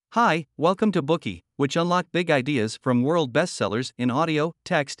Hi, welcome to Bookie, which unlock big ideas from world bestsellers in audio,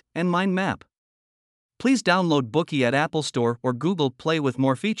 text, and mind map. Please download Bookie at Apple Store or Google Play with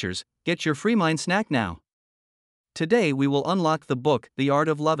more features. Get your free mind snack now. Today we will unlock the book, The Art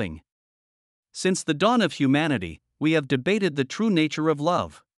of Loving. Since the dawn of humanity, we have debated the true nature of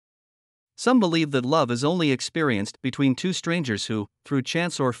love. Some believe that love is only experienced between two strangers who, through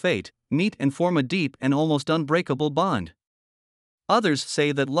chance or fate, meet and form a deep and almost unbreakable bond. Others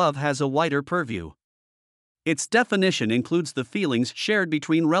say that love has a wider purview. Its definition includes the feelings shared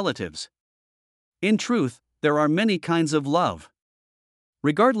between relatives. In truth, there are many kinds of love.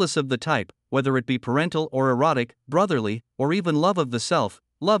 Regardless of the type, whether it be parental or erotic, brotherly, or even love of the self,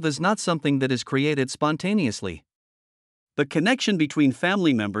 love is not something that is created spontaneously. The connection between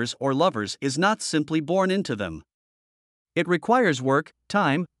family members or lovers is not simply born into them. It requires work,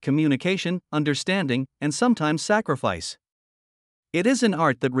 time, communication, understanding, and sometimes sacrifice. It is an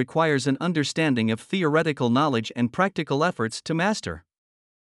art that requires an understanding of theoretical knowledge and practical efforts to master.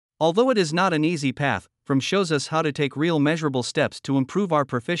 Although it is not an easy path, Fromm shows us how to take real measurable steps to improve our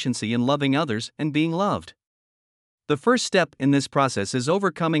proficiency in loving others and being loved. The first step in this process is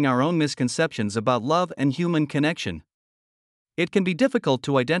overcoming our own misconceptions about love and human connection. It can be difficult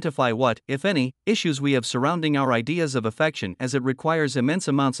to identify what, if any, issues we have surrounding our ideas of affection, as it requires immense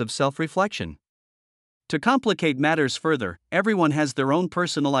amounts of self-reflection. To complicate matters further, everyone has their own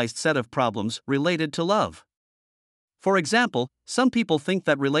personalized set of problems related to love. For example, some people think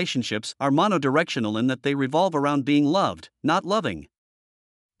that relationships are monodirectional in that they revolve around being loved, not loving.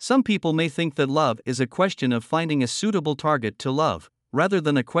 Some people may think that love is a question of finding a suitable target to love, rather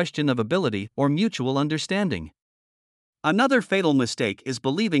than a question of ability or mutual understanding. Another fatal mistake is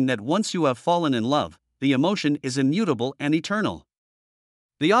believing that once you have fallen in love, the emotion is immutable and eternal.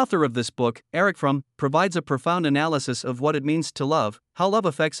 The author of this book, Erich Fromm, provides a profound analysis of what it means to love, how love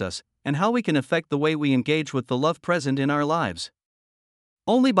affects us, and how we can affect the way we engage with the love present in our lives.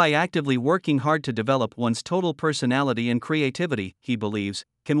 Only by actively working hard to develop one's total personality and creativity, he believes,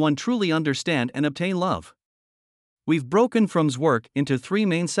 can one truly understand and obtain love. We've broken Fromm's work into three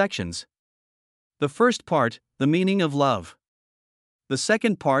main sections. The first part, the meaning of love. The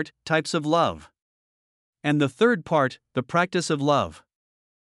second part, types of love. And the third part, the practice of love.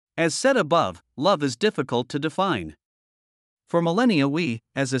 As said above, love is difficult to define. For millennia we,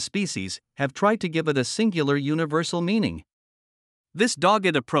 as a species, have tried to give it a singular universal meaning. This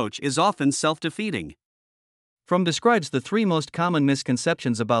dogged approach is often self-defeating. Fromm describes the three most common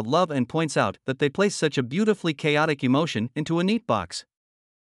misconceptions about love and points out that they place such a beautifully chaotic emotion into a neat box.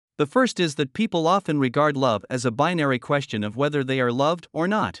 The first is that people often regard love as a binary question of whether they are loved or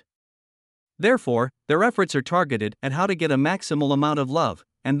not. Therefore, their efforts are targeted at how to get a maximal amount of love,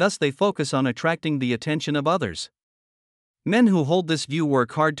 and thus they focus on attracting the attention of others. Men who hold this view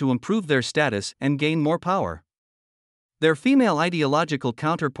work hard to improve their status and gain more power. Their female ideological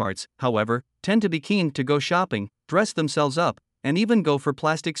counterparts, however, tend to be keen to go shopping, dress themselves up, and even go for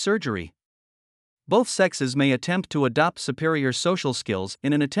plastic surgery. Both sexes may attempt to adopt superior social skills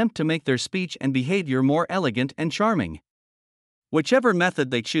in an attempt to make their speech and behavior more elegant and charming. Whichever method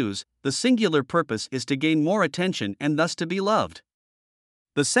they choose, the singular purpose is to gain more attention and thus to be loved.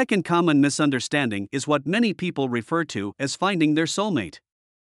 The second common misunderstanding is what many people refer to as finding their soulmate.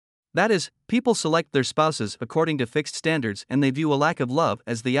 That is, people select their spouses according to fixed standards and they view a lack of love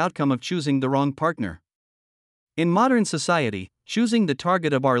as the outcome of choosing the wrong partner. In modern society, choosing the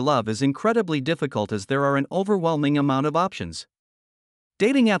target of our love is incredibly difficult as there are an overwhelming amount of options.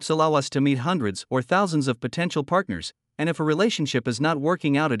 Dating apps allow us to meet hundreds or thousands of potential partners, and if a relationship is not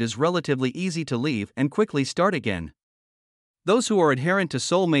working out, it is relatively easy to leave and quickly start again. Those who are adherent to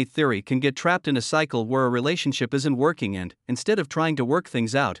soulmate theory can get trapped in a cycle where a relationship isn't working and, instead of trying to work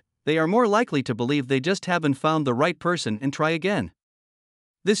things out, they are more likely to believe they just haven't found the right person and try again.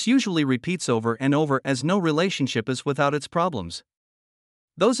 This usually repeats over and over as no relationship is without its problems.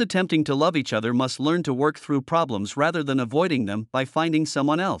 Those attempting to love each other must learn to work through problems rather than avoiding them by finding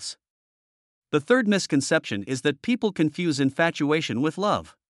someone else. The third misconception is that people confuse infatuation with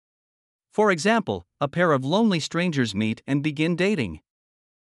love. For example, a pair of lonely strangers meet and begin dating.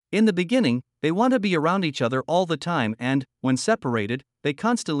 In the beginning, they want to be around each other all the time and, when separated, they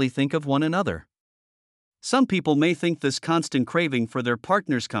constantly think of one another. Some people may think this constant craving for their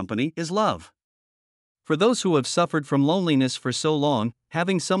partner's company is love. For those who have suffered from loneliness for so long,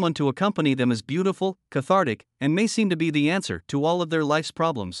 having someone to accompany them is beautiful, cathartic, and may seem to be the answer to all of their life's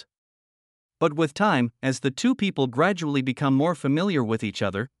problems. But with time, as the two people gradually become more familiar with each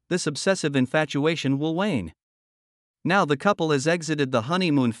other, this obsessive infatuation will wane. Now the couple has exited the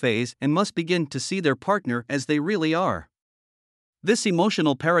honeymoon phase and must begin to see their partner as they really are. This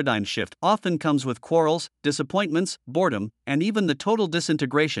emotional paradigm shift often comes with quarrels, disappointments, boredom, and even the total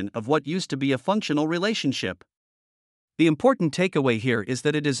disintegration of what used to be a functional relationship. The important takeaway here is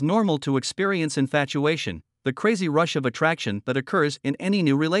that it is normal to experience infatuation, the crazy rush of attraction that occurs in any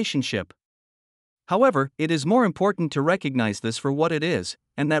new relationship. However, it is more important to recognize this for what it is,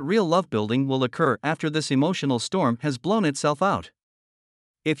 and that real love building will occur after this emotional storm has blown itself out.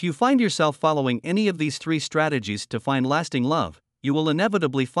 If you find yourself following any of these three strategies to find lasting love, you will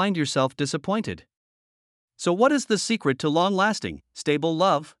inevitably find yourself disappointed. So, what is the secret to long-lasting, stable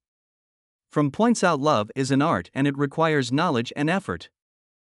love? Fromm points out love is an art and it requires knowledge and effort.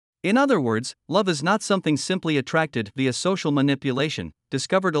 In other words, love is not something simply attracted via social manipulation,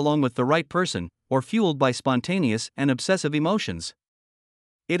 discovered along with the right person, or fueled by spontaneous and obsessive emotions.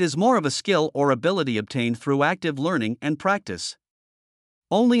 It is more of a skill or ability obtained through active learning and practice.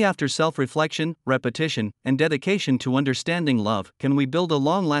 Only after self-reflection, repetition, and dedication to understanding love can we build a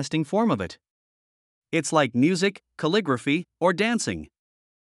long-lasting form of it. It's like music, calligraphy, or dancing.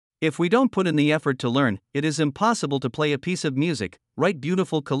 If we don't put in the effort to learn, it is impossible to play a piece of music, write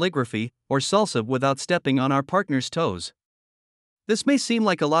beautiful calligraphy, or salsa without stepping on our partner's toes. This may seem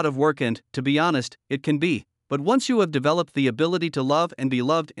like a lot of work and, to be honest, it can be, but once you have developed the ability to love and be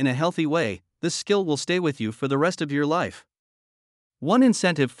loved in a healthy way, this skill will stay with you for the rest of your life. One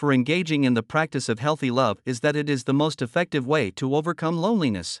incentive for engaging in the practice of healthy love is that it is the most effective way to overcome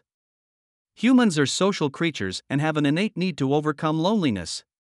loneliness. Humans are social creatures and have an innate need to overcome loneliness.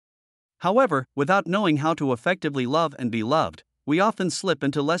 However, without knowing how to effectively love and be loved, we often slip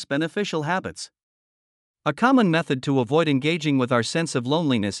into less beneficial habits. A common method to avoid engaging with our sense of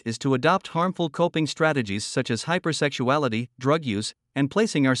loneliness is to adopt harmful coping strategies such as hypersexuality, drug use, and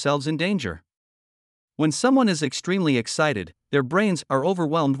placing ourselves in danger. When someone is extremely excited, their brains are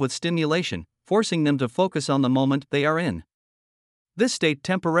overwhelmed with stimulation, forcing them to focus on the moment they are in. This state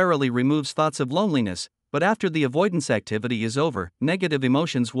temporarily removes thoughts of loneliness, but after the avoidance activity is over, negative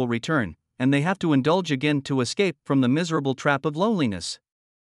emotions will return, and they have to indulge again to escape from the miserable trap of loneliness.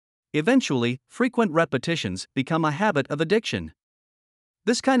 Eventually, frequent repetitions become a habit of addiction.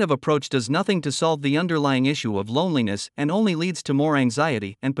 This kind of approach does nothing to solve the underlying issue of loneliness and only leads to more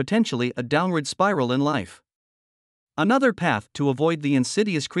anxiety and potentially a downward spiral in life. Another path to avoid the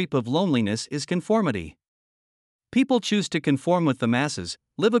insidious creep of loneliness is conformity. People choose to conform with the masses,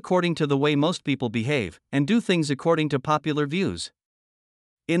 live according to the way most people behave, and do things according to popular views.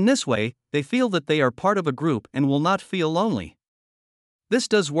 In this way, they feel that they are part of a group and will not feel lonely. This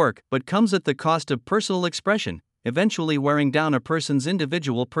does work, but comes at the cost of personal expression, eventually wearing down a person's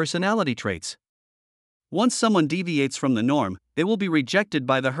individual personality traits. Once someone deviates from the norm, they will be rejected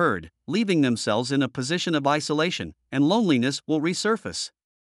by the herd, leaving themselves in a position of isolation, and loneliness will resurface.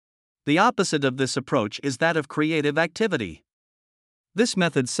 The opposite of this approach is that of creative activity. This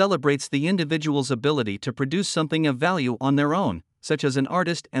method celebrates the individual's ability to produce something of value on their own, such as an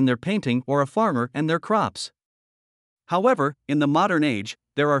artist and their painting or a farmer and their crops. However, in the modern age,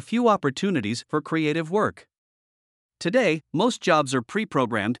 there are few opportunities for creative work. Today, most jobs are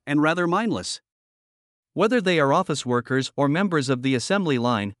pre-programmed and rather mindless. Whether they are office workers or members of the assembly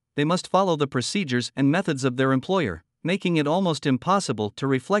line, they must follow the procedures and methods of their employer, making it almost impossible to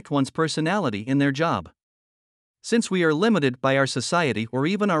reflect one's personality in their job. Since we are limited by our society or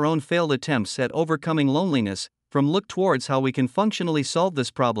even our own failed attempts at overcoming loneliness, Fromm look towards how we can functionally solve this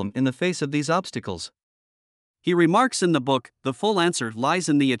problem in the face of these obstacles. He remarks in the book, the full answer lies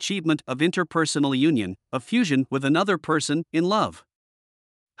in the achievement of interpersonal union, of fusion with another person in love.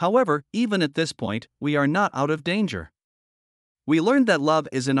 However, even at this point, we are not out of danger. We learned that love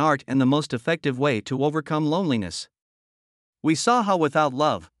is an art and the most effective way to overcome loneliness. We saw how without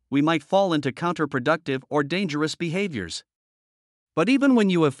love, we might fall into counterproductive or dangerous behaviors. But even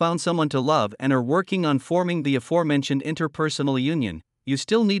when you have found someone to love and are working on forming the aforementioned interpersonal union, you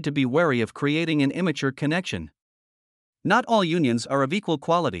still need to be wary of creating an immature connection. Not all unions are of equal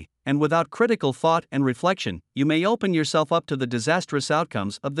quality, and without critical thought and reflection, you may open yourself up to the disastrous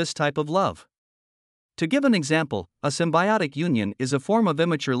outcomes of this type of love. To give an example, a symbiotic union is a form of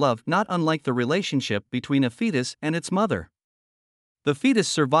immature love not unlike the relationship between a fetus and its mother. The fetus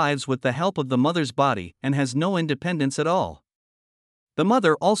survives with the help of the mother's body and has no independence at all. The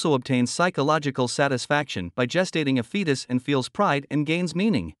mother also obtains psychological satisfaction by gestating a fetus and feels pride and gains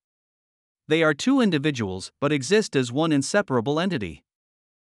meaning. They are two individuals but exist as one inseparable entity.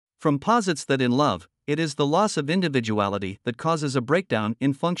 Fromm posits that in love, it is the loss of individuality that causes a breakdown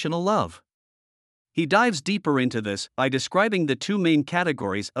in functional love. He dives deeper into this by describing the two main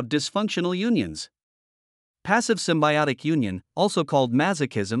categories of dysfunctional unions. Passive symbiotic union, also called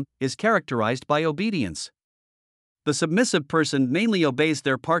masochism, is characterized by obedience. The submissive person mainly obeys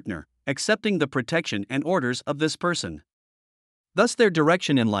their partner, accepting the protection and orders of this person. Thus, their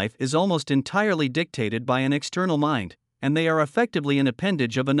direction in life is almost entirely dictated by an external mind, and they are effectively an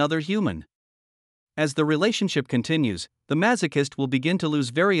appendage of another human. As the relationship continues, the masochist will begin to lose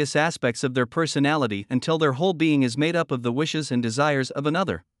various aspects of their personality until their whole being is made up of the wishes and desires of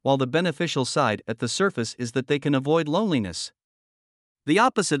another, while the beneficial side at the surface is that they can avoid loneliness. The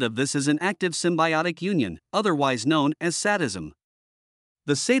opposite of this is an active symbiotic union, otherwise known as sadism.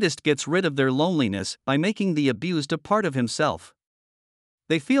 The sadist gets rid of their loneliness by making the abused a part of himself.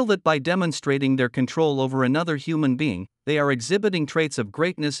 They feel that by demonstrating their control over another human being, they are exhibiting traits of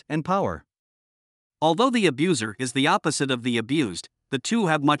greatness and power. Although the abuser is the opposite of the abused, the two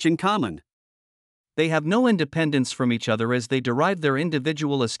have much in common. They have no independence from each other as they derive their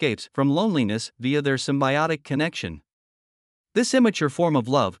individual escapes from loneliness via their symbiotic connection. This immature form of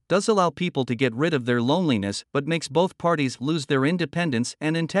love does allow people to get rid of their loneliness but makes both parties lose their independence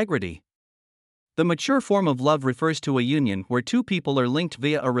and integrity. The mature form of love refers to a union where two people are linked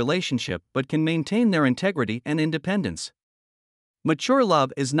via a relationship but can maintain their integrity and independence. Mature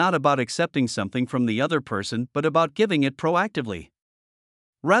love is not about accepting something from the other person but about giving it proactively.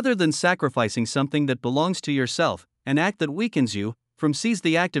 Rather than sacrificing something that belongs to yourself, an act that weakens you, Fromm sees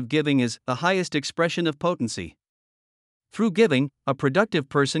the act of giving as the highest expression of potency. Through giving, a productive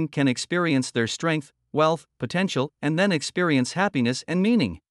person can experience their strength, wealth, potential, and then experience happiness and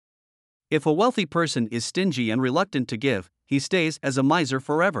meaning. If a wealthy person is stingy and reluctant to give, he stays as a miser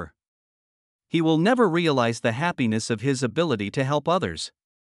forever. He will never realize the happiness of his ability to help others.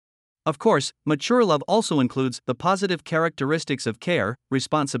 Of course, mature love also includes the positive characteristics of care,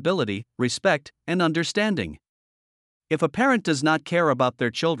 responsibility, respect, and understanding. If a parent does not care about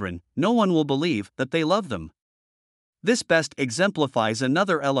their children, no one will believe that they love them. This best exemplifies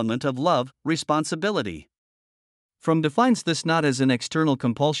another element of love, responsibility. Fromm defines this not as an external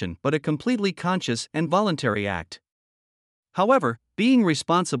compulsion but a completely conscious and voluntary act. However, being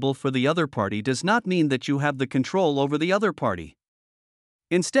responsible for the other party does not mean that you have the control over the other party.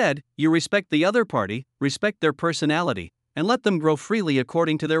 Instead, you respect the other party, respect their personality, and let them grow freely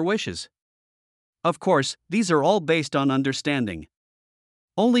according to their wishes. Of course, these are all based on understanding.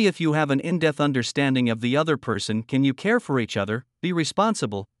 Only if you have an in-depth understanding of the other person can you care for each other, be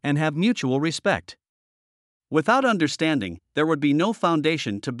responsible, and have mutual respect. Without understanding, there would be no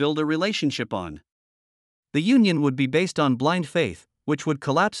foundation to build a relationship on. The union would be based on blind faith, which would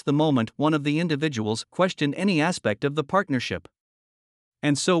collapse the moment one of the individuals questioned any aspect of the partnership.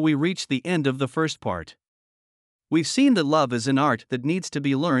 And so we reach the end of the first part. We've seen that love is an art that needs to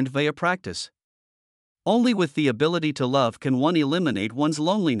be learned via practice. Only with the ability to love can one eliminate one's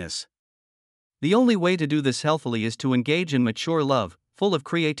loneliness. The only way to do this healthily is to engage in mature love, full of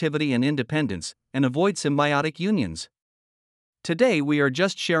creativity and independence, and avoid symbiotic unions. Today we are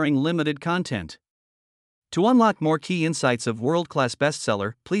just sharing limited content. To unlock more key insights of world-class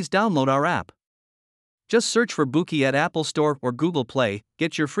bestseller, please download our app. Just search for Bookey at Apple Store or Google Play.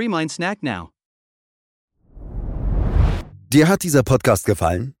 Get your free mind snack now. Dir hat dieser Podcast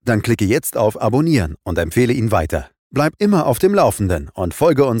gefallen? Dann klicke jetzt auf Abonnieren und empfehle ihn weiter. Bleib immer auf dem Laufenden und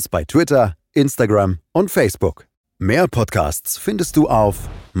folge uns bei Twitter, Instagram und Facebook. Mehr Podcasts findest du auf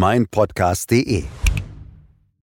meinpodcast.de.